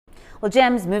Well,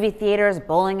 gyms, movie theaters,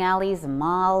 bowling alleys,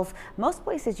 malls, most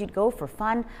places you'd go for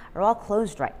fun are all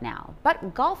closed right now.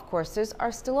 But golf courses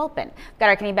are still open. Got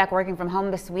our Kenny back working from home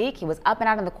this week. He was up and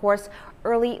out on the course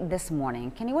early this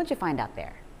morning. Kenny, what'd you find out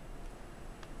there?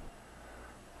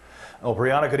 Oh,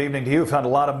 Brianna, good evening to you. Found a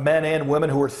lot of men and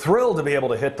women who were thrilled to be able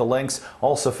to hit the links.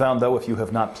 Also found, though, if you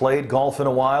have not played golf in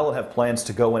a while and have plans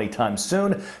to go anytime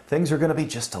soon, things are going to be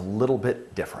just a little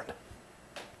bit different.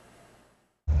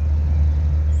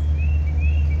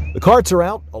 The carts are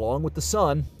out, along with the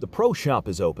sun. The pro shop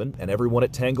is open, and everyone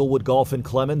at Tanglewood Golf in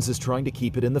Clemens is trying to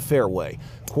keep it in the fairway.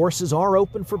 Courses are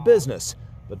open for business,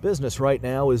 but business right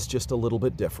now is just a little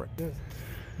bit different.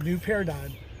 New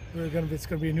paradigm. It's going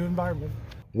to be a new environment.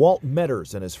 Walt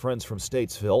Metters and his friends from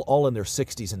Statesville, all in their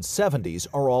 60s and 70s,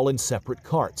 are all in separate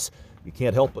carts. You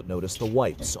can't help but notice the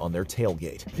wipes on their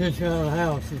tailgate. Just out of the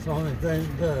house is the only thing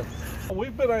it does.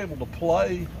 We've been able to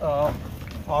play.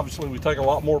 Obviously, we take a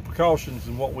lot more precautions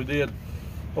than what we did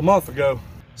a month ago.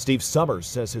 Steve Summers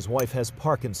says his wife has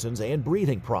Parkinson's and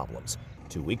breathing problems.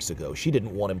 2 weeks ago, she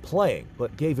didn't want him playing,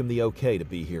 but gave him the okay to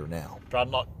be here now.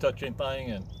 Tried not to touch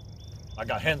anything, and I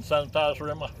got hand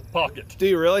sanitizer in my pocket. Do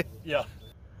you really? Yeah.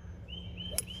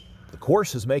 The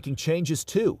course is making changes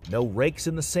too. No rakes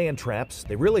in the sand traps.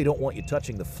 They really don't want you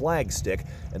touching the flag stick,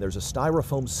 and there's a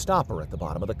styrofoam stopper at the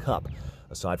bottom of the cup.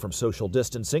 Aside from social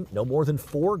distancing, no more than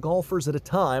 4 golfers at a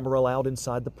time are allowed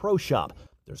inside the pro shop.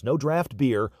 There's no draft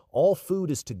beer, all food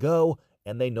is to go,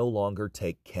 and they no longer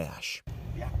take cash.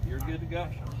 Yeah, you're good to go.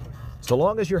 So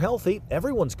long as you're healthy,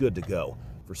 everyone's good to go.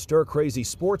 For stir-crazy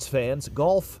sports fans,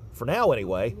 golf, for now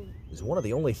anyway, is one of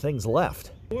the only things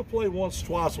left. We'll play once,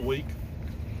 twice a week.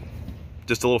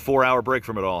 Just a little 4-hour break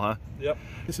from it all, huh? Yep.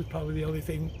 This is probably the only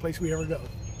place we ever go.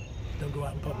 Don't go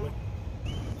out in public.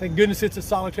 Thank goodness it's a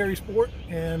solitary sport,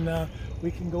 and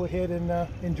we can go ahead and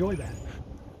enjoy that.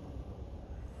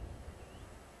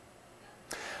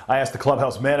 I asked the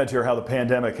clubhouse manager how the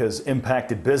pandemic has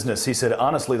impacted business. He said,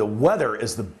 honestly, the weather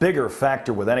is the bigger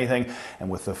factor with anything. And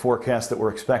with the forecast that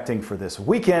we're expecting for this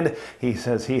weekend, he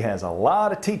says he has a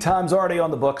lot of tee times already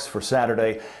on the books for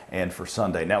Saturday and for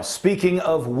Sunday. Now, speaking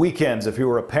of weekends, if you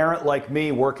were a parent like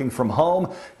me working from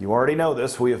home, you already know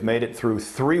this. We have made it through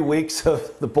 3 weeks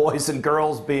of the boys and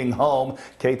girls being home,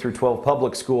 K through 12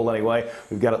 public school anyway.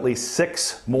 We've got at least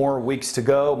 6 more weeks to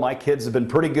go. My kids have been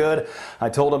pretty good. I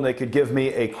told them they could give me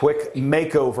a quick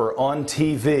makeover on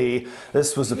TV.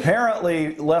 This was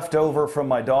apparently left over from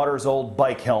my daughter's old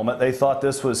bike helmet. They thought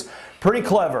this was pretty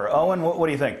clever. Owen, what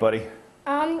do you think, buddy?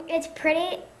 It's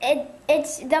pretty.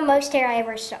 It's the most hair I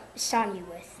ever saw you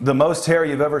with. The most hair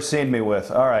you've ever seen me with.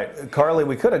 All right. Carly,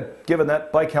 we could have given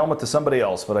that bike helmet to somebody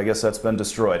else, but I guess that's been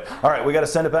destroyed. All right, we got to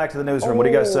send it back to the newsroom. What do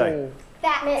you guys say?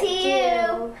 Back to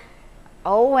you.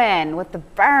 Owen with the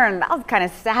burn. That was kind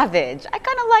of savage. I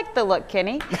kind of like the look,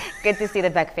 Kenny. Good to see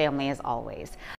the Beck family as always.